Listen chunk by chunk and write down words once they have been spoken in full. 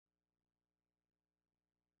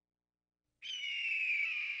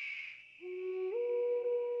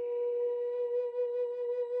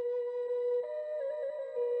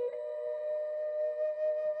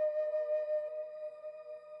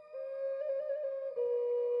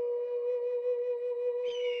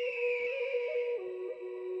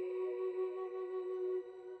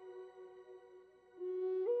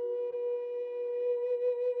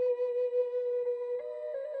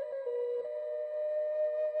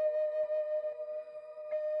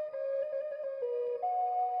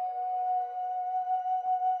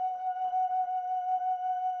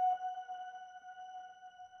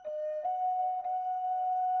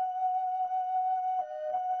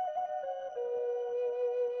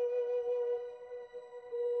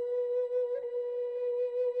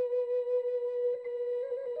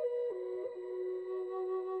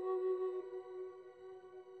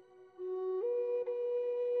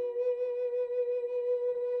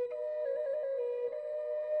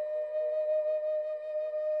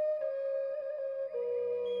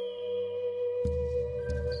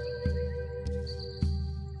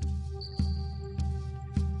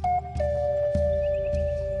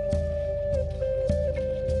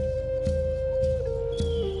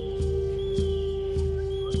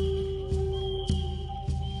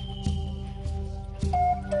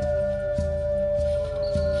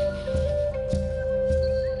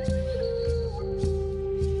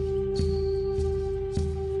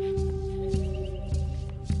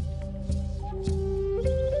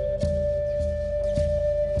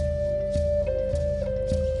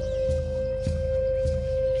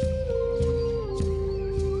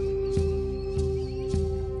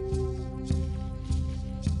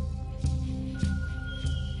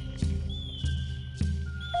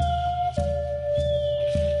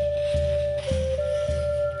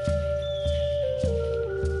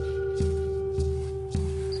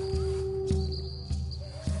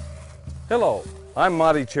Hello, I'm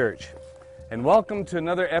Monty Church, and welcome to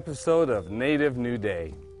another episode of Native New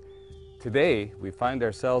Day. Today, we find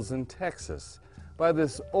ourselves in Texas by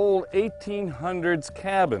this old 1800s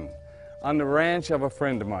cabin on the ranch of a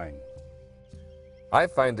friend of mine. I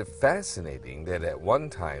find it fascinating that at one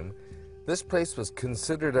time, this place was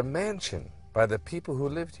considered a mansion by the people who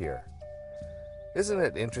lived here. Isn't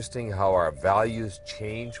it interesting how our values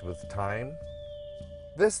change with time?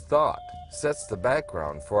 This thought sets the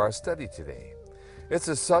background for our study today. It's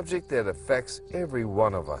a subject that affects every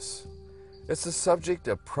one of us. It's a subject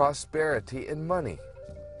of prosperity and money.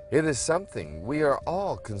 It is something we are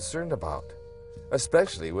all concerned about,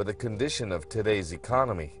 especially with the condition of today's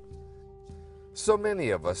economy. So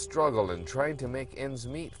many of us struggle in trying to make ends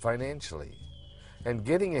meet financially, and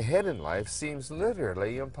getting ahead in life seems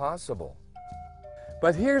literally impossible.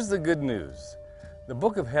 But here's the good news. The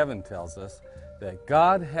Book of Heaven tells us that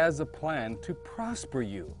God has a plan to prosper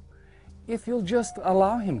you, if you'll just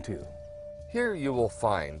allow Him to. Here you will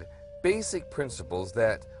find basic principles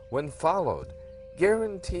that, when followed,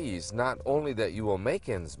 guarantees not only that you will make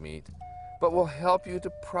ends meet, but will help you to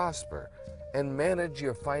prosper and manage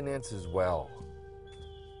your finances well.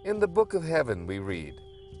 In the Book of Heaven we read,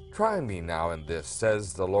 "Try me now in this,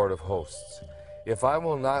 says the Lord of hosts, if I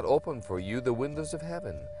will not open for you the windows of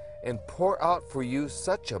heaven and pour out for you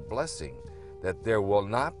such a blessing that there will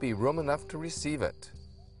not be room enough to receive it."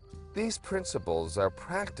 These principles are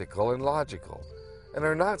practical and logical, and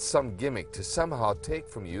are not some gimmick to somehow take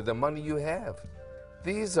from you the money you have.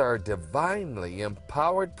 These are divinely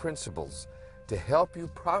empowered principles to help you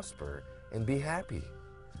prosper and be happy.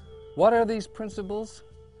 What are these principles?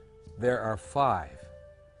 There are 5,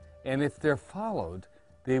 and if they're followed,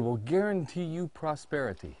 they will guarantee you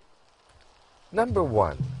prosperity. Number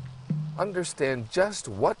 1, understand just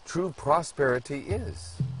what true prosperity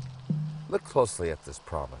is. Look closely at this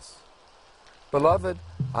promise. "Beloved,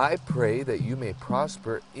 I pray that you may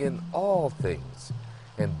prosper in all things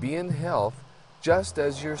and be in health just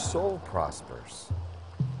as your soul prospers."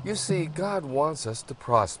 You see, God wants us to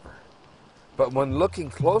prosper. But when looking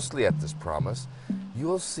closely at this promise,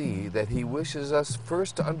 you'll see that He wishes us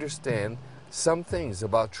first to understand some things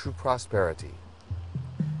about true prosperity.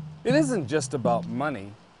 It isn't just about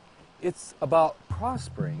money, it's about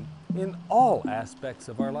prospering in all aspects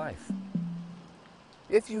of our life.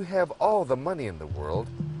 If you have all the money in the world,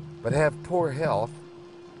 but have poor health,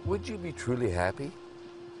 would you be truly happy?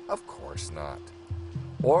 Of course not.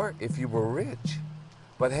 Or if you were rich,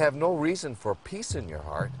 but have no reason for peace in your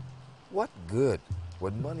heart, what good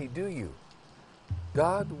would money do you?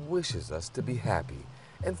 God wishes us to be happy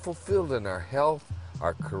and fulfilled in our health,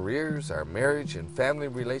 our careers, our marriage and family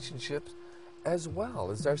relationships, as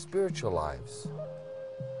well as our spiritual lives.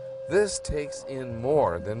 This takes in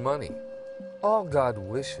more than money. All God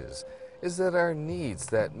wishes is that our needs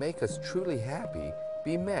that make us truly happy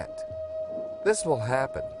be met. This will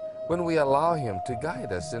happen when we allow Him to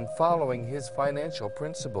guide us in following His financial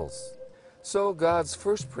principles. So God's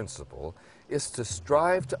first principle is to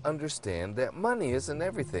strive to understand that money isn't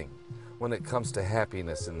everything when it comes to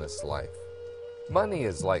happiness in this life. Money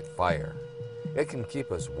is like fire. It can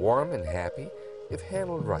keep us warm and happy if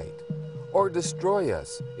handled right, or destroy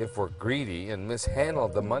us if we're greedy and mishandle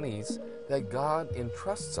the monies that God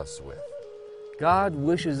entrusts us with. God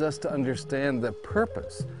wishes us to understand the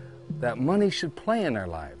purpose that money should play in our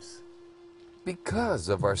lives. Because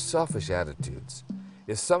of our selfish attitudes,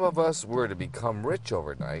 if some of us were to become rich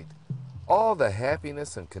overnight, all the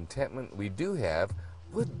happiness and contentment we do have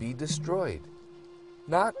would be destroyed.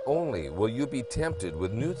 Not only will you be tempted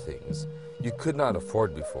with new things you could not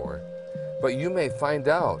afford before, but you may find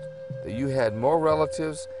out that you had more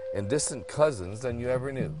relatives and distant cousins than you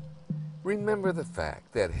ever knew. Remember the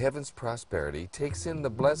fact that heaven's prosperity takes in the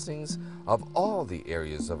blessings of all the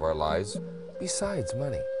areas of our lives besides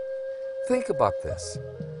money. Think about this.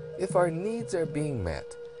 If our needs are being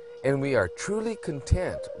met and we are truly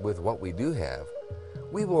content with what we do have,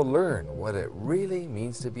 we will learn what it really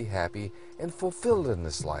means to be happy and fulfilled in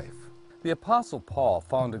this life. The Apostle Paul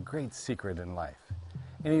found a great secret in life,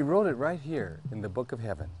 and he wrote it right here in the Book of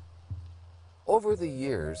Heaven. Over the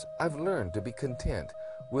years, I've learned to be content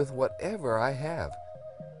with whatever I have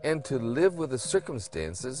and to live with the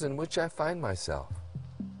circumstances in which I find myself.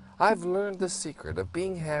 I've learned the secret of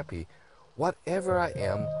being happy whatever I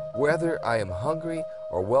am, whether I am hungry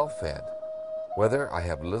or well-fed, whether I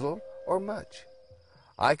have little or much.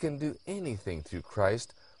 I can do anything through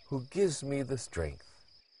Christ who gives me the strength.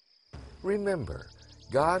 Remember,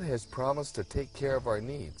 God has promised to take care of our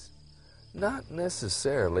needs, not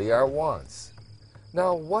necessarily our wants.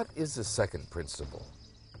 Now, what is the second principle?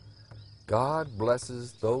 God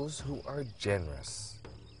blesses those who are generous.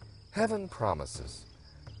 Heaven promises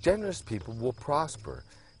generous people will prosper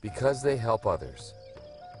because they help others.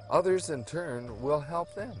 Others, in turn, will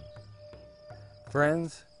help them.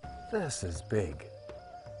 Friends, this is big.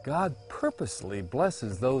 God purposely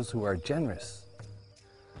blesses those who are generous.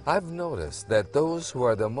 I've noticed that those who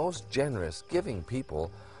are the most generous, giving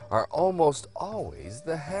people are almost always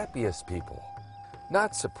the happiest people.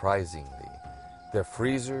 Not surprisingly, their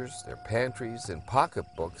freezers, their pantries, and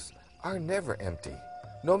pocketbooks are never empty,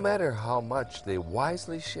 no matter how much they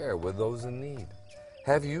wisely share with those in need.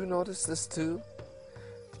 Have you noticed this too?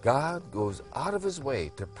 God goes out of his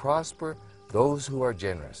way to prosper those who are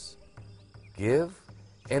generous. Give,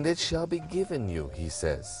 and it shall be given you, he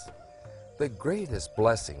says. The greatest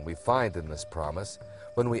blessing we find in this promise,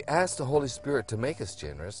 when we ask the Holy Spirit to make us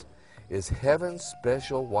generous, is heaven's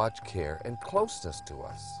special watch care and closeness to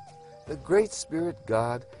us. The great Spirit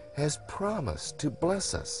God has promised to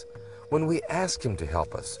bless us when we ask him to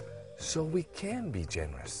help us, so we can be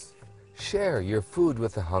generous. Share your food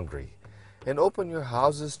with the hungry, and open your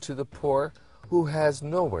houses to the poor who has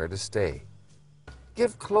nowhere to stay.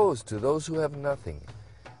 Give clothes to those who have nothing,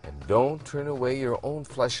 and don't turn away your own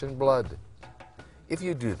flesh and blood. If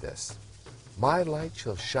you do this, my light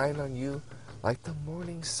shall shine on you like the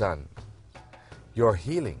morning sun. Your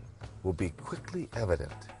healing will be quickly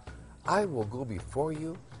evident. I will go before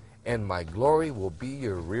you, and my glory will be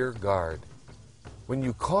your rear guard. When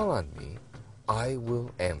you call on me, I will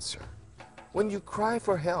answer. When you cry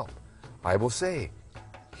for help, I will say,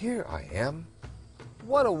 here I am.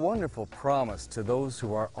 What a wonderful promise to those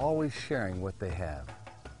who are always sharing what they have.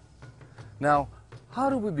 Now, how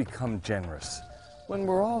do we become generous when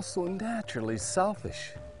we're all so naturally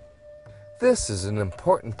selfish? This is an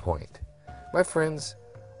important point. My friends,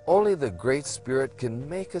 only the Great Spirit can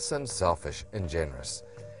make us unselfish and generous.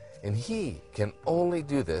 And he can only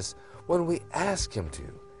do this when we ask him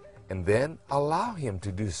to, and then allow him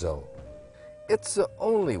to do so. It's the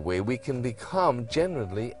only way we can become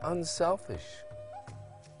genuinely unselfish.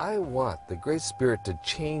 I want the Great Spirit to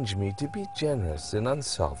change me to be generous and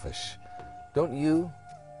unselfish. Don't you?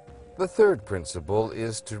 The third principle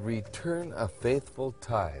is to return a faithful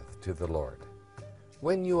tithe to the Lord.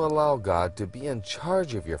 When you allow God to be in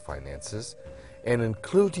charge of your finances and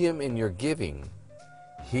include him in your giving,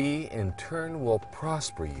 he in turn will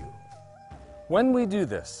prosper you. When we do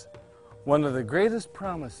this, one of the greatest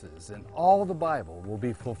promises in all the Bible will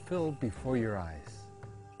be fulfilled before your eyes.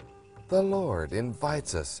 The Lord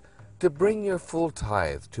invites us to bring your full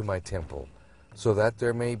tithe to my temple, so that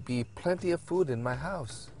there may be plenty of food in my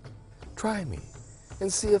house. Try me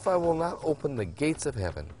and see if I will not open the gates of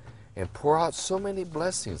heaven and pour out so many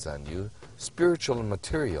blessings on you, spiritual and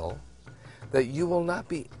material, that you will not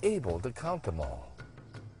be able to count them all.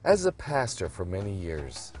 As a pastor for many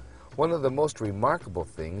years, one of the most remarkable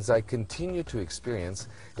things I continue to experience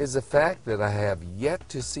is the fact that I have yet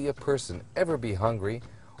to see a person ever be hungry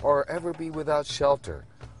or ever be without shelter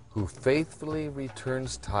who faithfully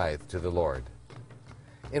returns tithe to the Lord.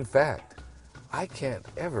 In fact, I can't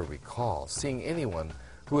ever recall seeing anyone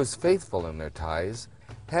who is faithful in their tithes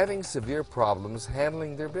having severe problems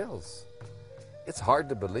handling their bills. It's hard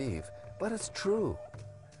to believe, but it's true.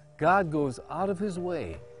 God goes out of his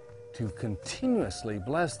way to continuously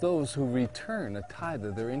bless those who return a tithe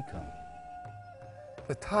of their income.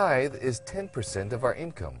 The tithe is 10% of our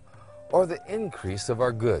income, or the increase of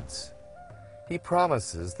our goods. He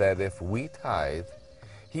promises that if we tithe,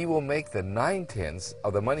 he will make the 9/10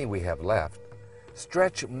 of the money we have left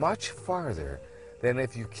stretch much farther than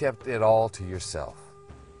if you kept it all to yourself.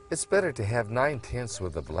 It's better to have 9/10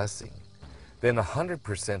 with a blessing than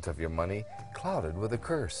 100% of your money clouded with a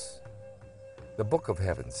curse. The Book of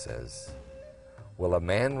Heaven says, "Will a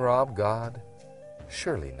man rob God?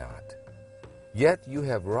 Surely not. Yet you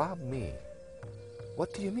have robbed me."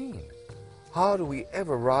 What do you mean? How do we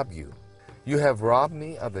ever rob you? You have robbed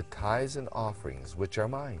me of the tithes and offerings which are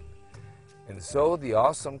mine. And so the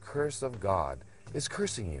awesome curse of God is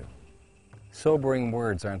cursing you. Sobering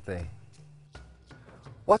words, aren't they?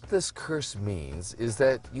 What this curse means is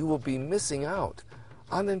that you will be missing out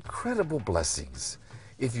on incredible blessings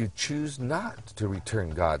if you choose not to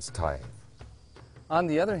return God's tithe. On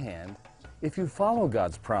the other hand, if you follow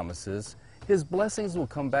God's promises, his blessings will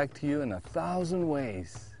come back to you in 1,000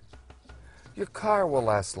 ways. Your car will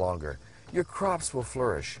last longer. Your crops will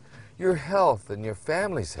flourish. Your health and your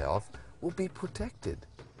family's health will be protected.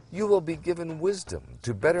 You will be given wisdom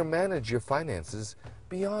to better manage your finances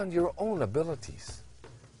beyond your own abilities.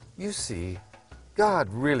 You see, God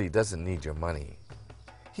really doesn't need your money.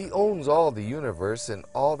 He owns all the universe and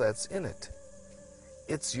all that's in it.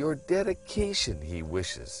 It's your dedication He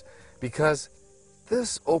wishes, because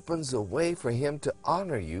this opens a way for Him to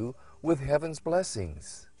honor you with heaven's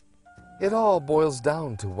blessings. It all boils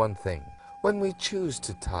down to one thing. When we choose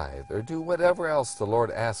to tithe or do whatever else the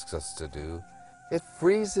Lord asks us to do, it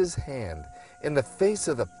frees His hand in the face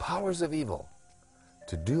of the powers of evil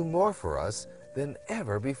to do more for us than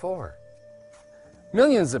ever before.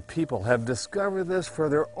 Millions of people have discovered this for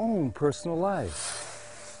their own personal lives.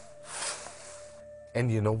 And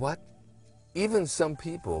you know what? Even some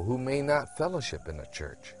people who may not fellowship in a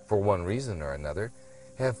church, for one reason or another,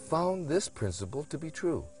 have found this principle to be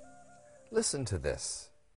true. Listen to this.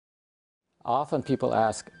 Often people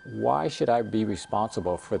ask, why should I be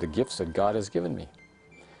responsible for the gifts that God has given me?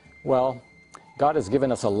 Well, God has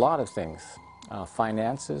given us a lot of things,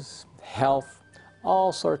 finances, health,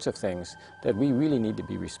 all sorts of things that we really need to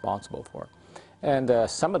be responsible for. And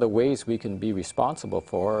some of the ways we can be responsible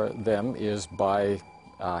for them is by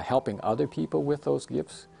helping other people with those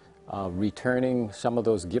gifts, returning some of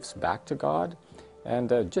those gifts back to God,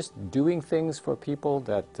 and just doing things for people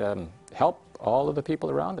that help all of the people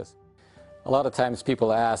around us. A lot of times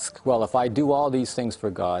people ask, well, if I do all these things for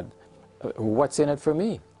God, what's in it for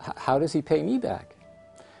me? How does He pay me back?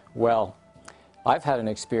 Well, I've had an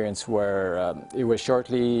experience where it was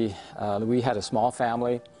shortly, we had a small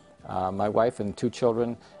family, my wife and 2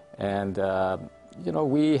 children, and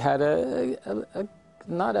we had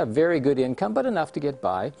not a very good income, but enough to get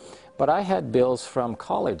by. But I had bills from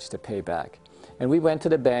college to pay back. And we went to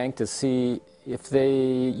the bank to see if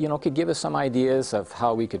they, could give us some ideas of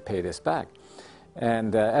how we could pay this back.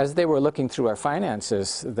 And as they were looking through our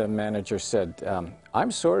finances, the manager said, I'm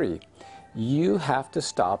sorry, you have to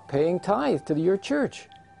stop paying tithe to your church.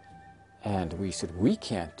 And we said, we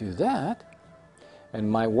can't do that. And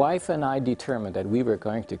my wife and I determined that we were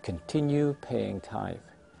going to continue paying tithe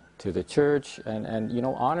to the church and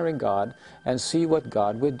honoring God and see what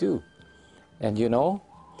God would do. And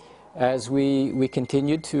as we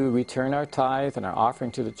continued to return our tithe and our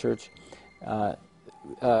offering to the church,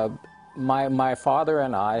 my father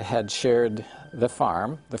and I had shared the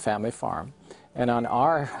farm, the family farm, and on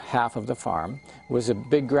our half of the farm was a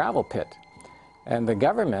big gravel pit. And the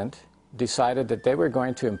government decided that they were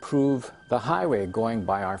going to improve the highway going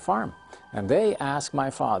by our farm. And they asked my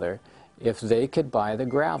father if they could buy the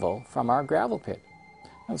gravel from our gravel pit.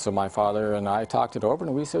 And so my father and I talked it over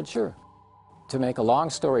and we said, sure. To make a long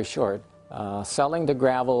story short, selling the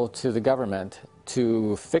gravel to the government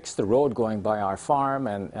to fix the road going by our farm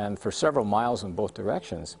and for several miles in both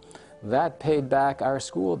directions, that paid back our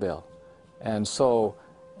school bill. And so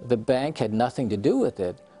the bank had nothing to do with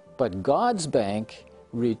it, but God's bank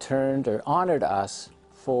returned or honored us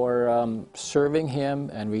for serving Him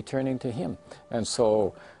and returning to Him. And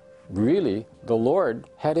so really the Lord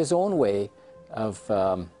had His own way of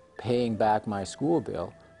paying back my school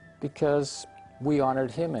bill because we honored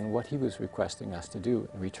Him in what He was requesting us to do,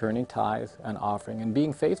 returning tithe and offering and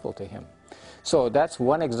being faithful to Him. So that's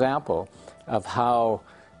one example of how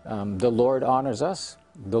the Lord honors us.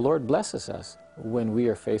 The Lord blesses us when we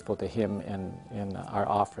are faithful to Him in our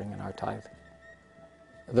offering and our tithe.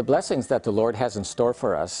 The blessings that the Lord has in store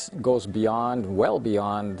for us goes beyond, well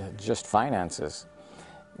beyond just finances.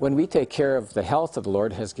 When we take care of the health that the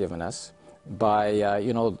Lord has given us by,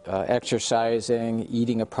 exercising,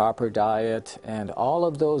 eating a proper diet, and all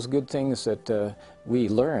of those good things that we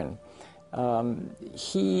learn, I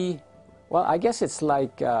guess it's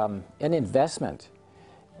like an investment.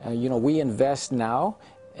 We invest now,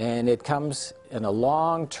 and it comes in a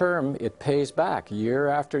long term, it pays back year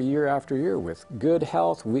after year after year with good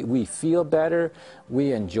health. We feel better.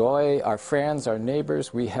 We enjoy our friends, our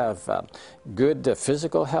neighbors. We have good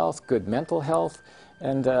physical health, good mental health.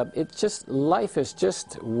 And life is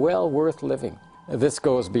just well worth living. This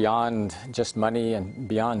goes beyond just money and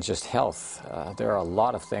beyond just health. There are a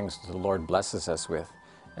lot of things that the Lord blesses us with.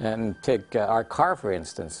 And take our car, for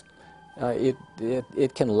instance.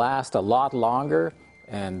 It can last a lot longer,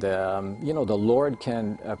 and the Lord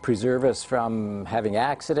can preserve us from having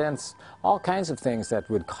accidents, all kinds of things that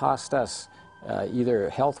would cost us either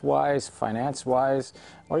health-wise, finance-wise,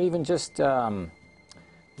 or even just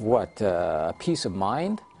peace of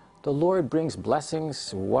mind. The Lord brings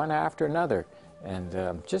blessings one after another,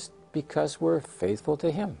 and just because we're faithful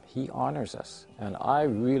to Him, He honors us. And I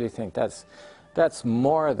really think that's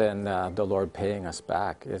more than the Lord paying us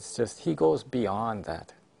back. It's just He goes beyond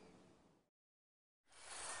that.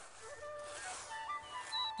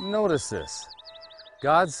 Notice this.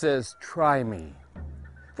 God says, try me.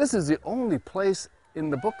 This is the only place in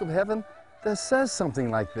the book of heaven that says something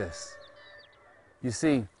like this. You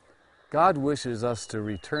see, God wishes us to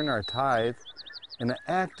return our tithe and an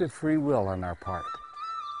act of free will on our part.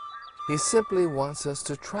 He simply wants us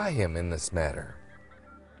to try him in this matter.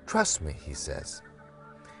 Trust me, he says.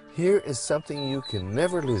 Here is something you can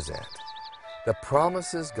never lose at. The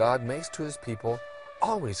promises God makes to his people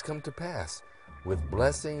always come to pass, with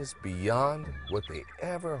blessings beyond what they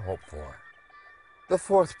ever hope for. The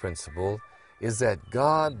fourth principle is that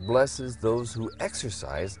God blesses those who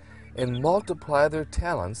exercise and multiply their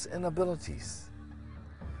talents and abilities.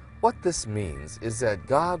 What this means is that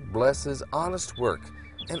God blesses honest work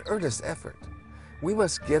and earnest effort. We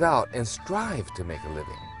must get out and strive to make a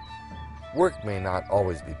living. Work may not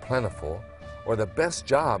always be plentiful or the best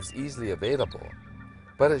jobs easily available,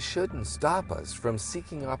 but it shouldn't stop us from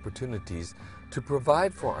seeking opportunities to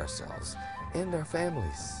provide for ourselves and our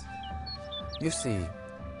families. You see,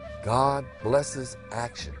 God blesses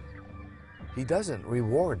action. He doesn't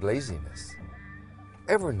reward laziness.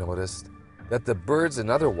 Ever noticed that the birds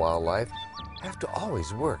and other wildlife have to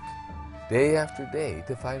always work, day after day,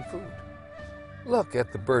 to find food? Look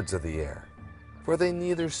at the birds of the air, for they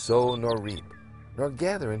neither sow nor reap, nor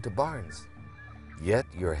gather into barns. Yet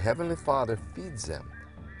your heavenly Father feeds them.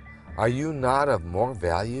 Are you not of more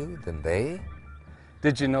value than they?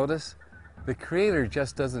 Did you notice? The Creator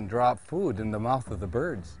just doesn't drop food in the mouth of the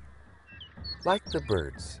birds. Like the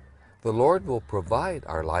birds, the Lord will provide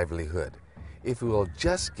our livelihood if we will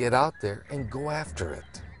just get out there and go after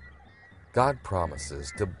it. God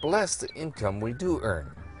promises to bless the income we do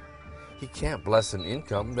earn. He can't bless an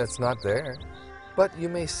income that's not there. But you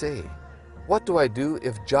may say, what do I do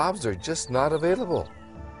if jobs are just not available?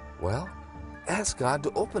 Well, ask God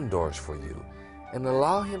to open doors for you and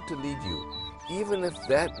allow him to lead you, even if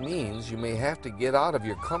that means you may have to get out of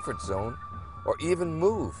your comfort zone or even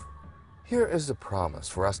move. Here is a promise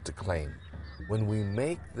for us to claim. When we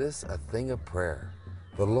make this a thing of prayer,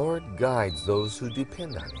 the Lord guides those who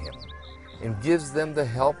depend on him and gives them the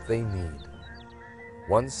help they need.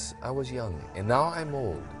 Once I was young, and now I'm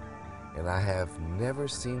old, and I have never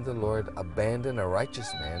seen the Lord abandon a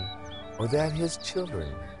righteous man or that his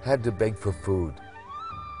children had to beg for food.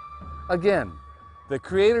 Again, the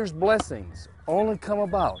Creator's blessings only come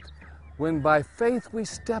about when by faith we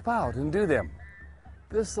step out and do them.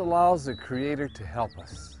 This allows the Creator to help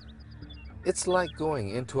us. It's like going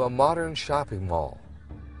into a modern shopping mall.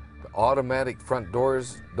 The automatic front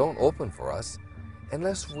doors don't open for us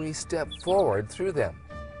unless we step forward through them.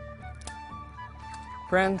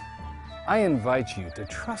 Friend, I invite you to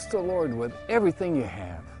trust the Lord with everything you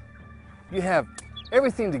have. You have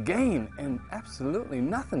everything to gain and absolutely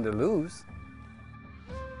nothing to lose.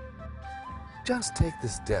 Just take the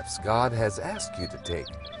steps God has asked you to take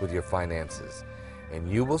with your finances, and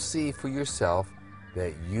you will see for yourself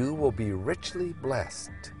that you will be richly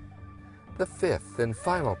blessed. The fifth and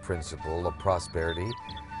final principle of prosperity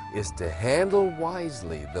is to handle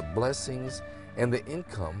wisely the blessings and the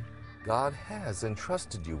income God has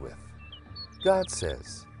entrusted you with. God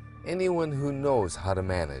says, anyone who knows how to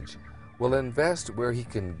manage will invest where he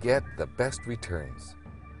can get the best returns.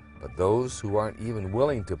 But those who aren't even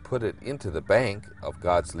willing to put it into the bank of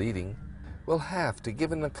God's leading will have to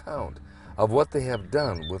give an account of what they have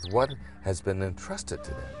done with what has been entrusted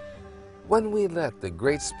to them. When we let the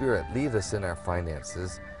Great Spirit lead us in our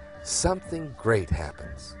finances, something great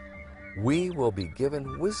happens. We will be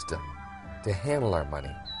given wisdom to handle our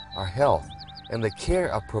money, our health, and the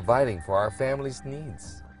care of providing for our family's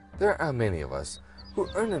needs. There are many of us who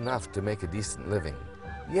earn enough to make a decent living,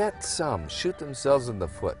 yet some shoot themselves in the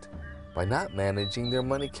foot by not managing their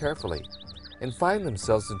money carefully and find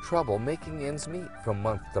themselves in trouble making ends meet from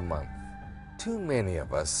month to month. Too many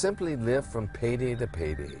of us simply live from payday to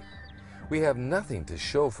payday. We have nothing to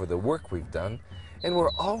show for the work we've done, and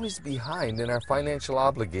we're always behind in our financial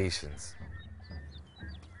obligations.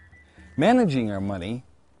 Managing our money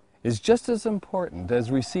is just as important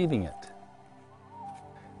as receiving it.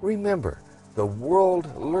 Remember, the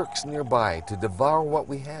world lurks nearby to devour what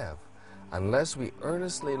we have, unless we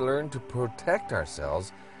earnestly learn to protect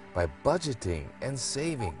ourselves by budgeting and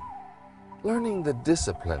saving. Learning the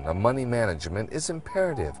discipline of money management is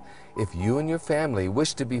imperative if you and your family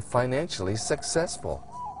wish to be financially successful.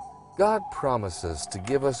 God promises to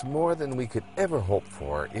give us more than we could ever hope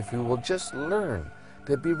for if we will just learn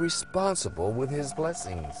to be responsible with His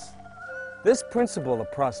blessings. This principle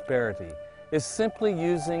of prosperity is simply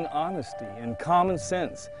using honesty and common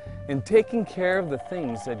sense in taking care of the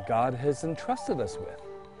things that God has entrusted us with.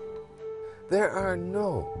 There are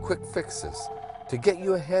no quick fixes to get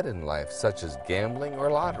you ahead in life, such as gambling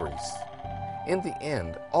or lotteries. In the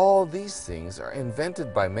end, all these things are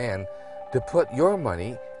invented by man to put your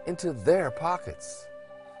money into their pockets.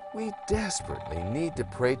 We desperately need to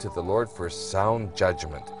pray to the Lord for sound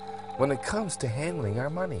judgment when it comes to handling our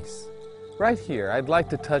monies. Right here, I'd like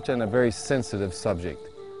to touch on a very sensitive subject.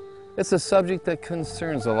 It's a subject that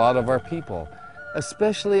concerns a lot of our people,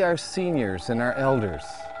 especially our seniors and our elders.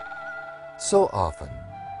 So often,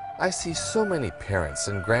 I see so many parents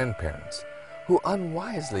and grandparents who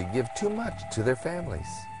unwisely give too much to their families.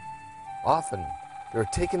 Often, they're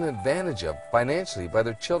taken advantage of financially by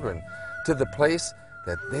their children to the place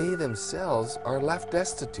that they themselves are left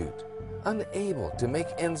destitute, unable to make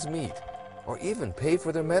ends meet or even pay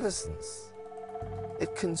for their medicines.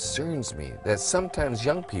 It concerns me that sometimes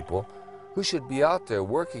young people who should be out there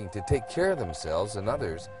working to take care of themselves and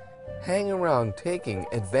others hang around taking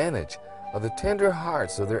advantage of the tender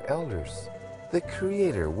hearts of their elders. The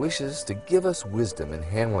Creator wishes to give us wisdom in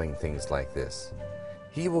handling things like this.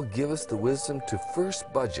 He will give us the wisdom to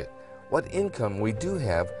first budget what income we do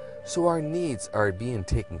have so our needs are being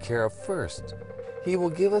taken care of first. He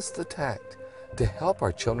will give us the tact to help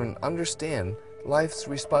our children understand life's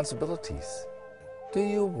responsibilities. Do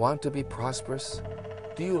you want to be prosperous?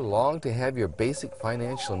 Do you long to have your basic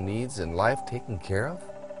financial needs in life taken care of?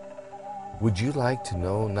 Would you like to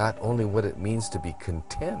know not only what it means to be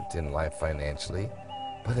content in life financially,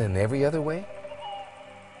 but in every other way?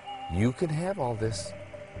 You can have all this.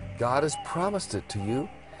 God has promised it to you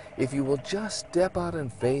if you will just step out in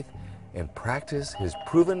faith and practice His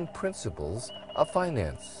proven principles of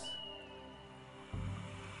finance.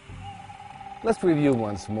 Let's review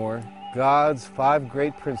once more God's 5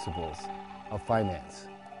 great principles of finance.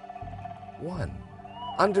 1.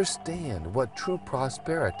 Understand what true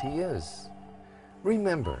prosperity is.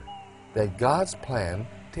 Remember that God's plan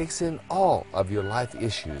takes in all of your life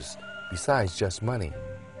issues besides just money.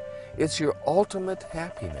 It's your ultimate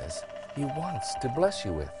happiness He wants to bless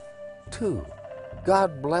you with. 2.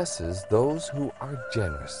 God blesses those who are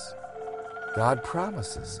generous. God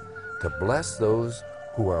promises to bless those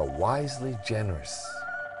who are wisely generous.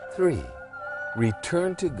 3.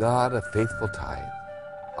 Return to God a faithful tithe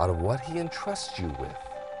out of what He entrusts you with.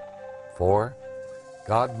 4.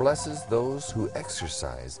 God blesses those who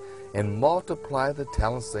exercise and multiply the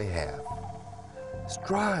talents they have.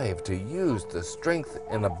 Strive to use the strength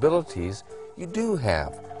and abilities you do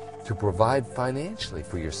have to provide financially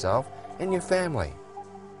for yourself and your family.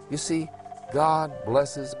 You see, God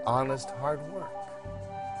blesses honest hard work.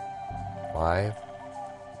 5.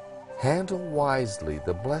 Handle wisely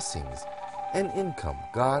the blessings and income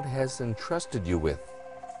God has entrusted you with.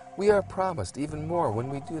 We are promised even more when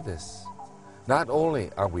we do this. Not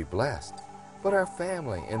only are we blessed, but our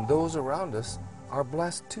family and those around us are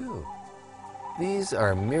blessed too. These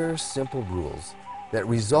are mere simple rules that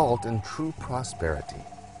result in true prosperity.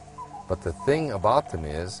 But the thing about them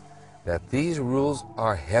is that these rules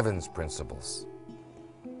are heaven's principles.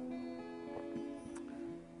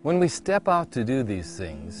 When we step out to do these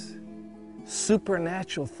things,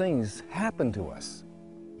 supernatural things happen to us.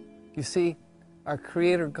 You see, our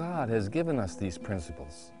Creator God has given us these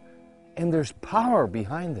principles, and there's power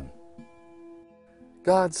behind them.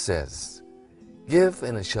 God says, "Give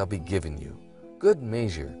and it shall be given you, good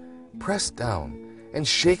measure, pressed down and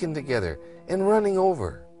shaken together and running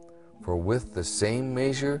over. For with the same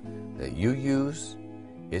measure that you use,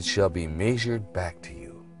 it shall be measured back to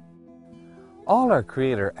you." All our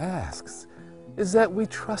Creator asks is that we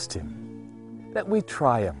trust Him, that we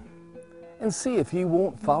try Him, and see if He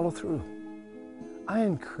won't follow through. I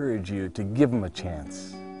encourage you to give Him a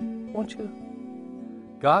chance, won't you?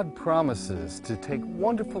 God promises to take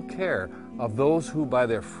wonderful care of those who by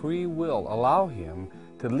their free will allow Him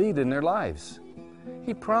to lead in their lives.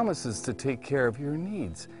 He promises to take care of your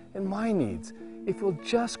needs and my needs if we'll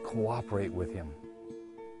just cooperate with Him.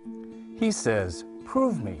 He says,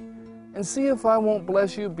 "Prove me and see if I won't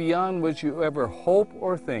bless you beyond what you ever hope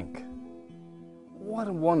or think." What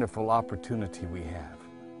a wonderful opportunity we have.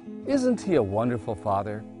 Isn't He a wonderful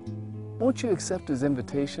Father? Won't you accept His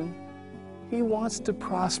invitation? He wants to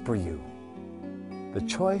prosper you. The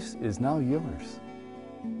choice is now yours.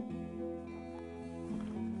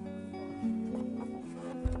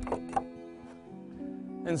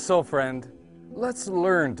 And so, friend, let's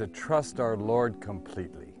learn to trust our Lord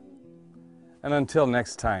completely. And until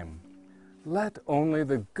next time, let only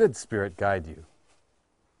the good Spirit guide you.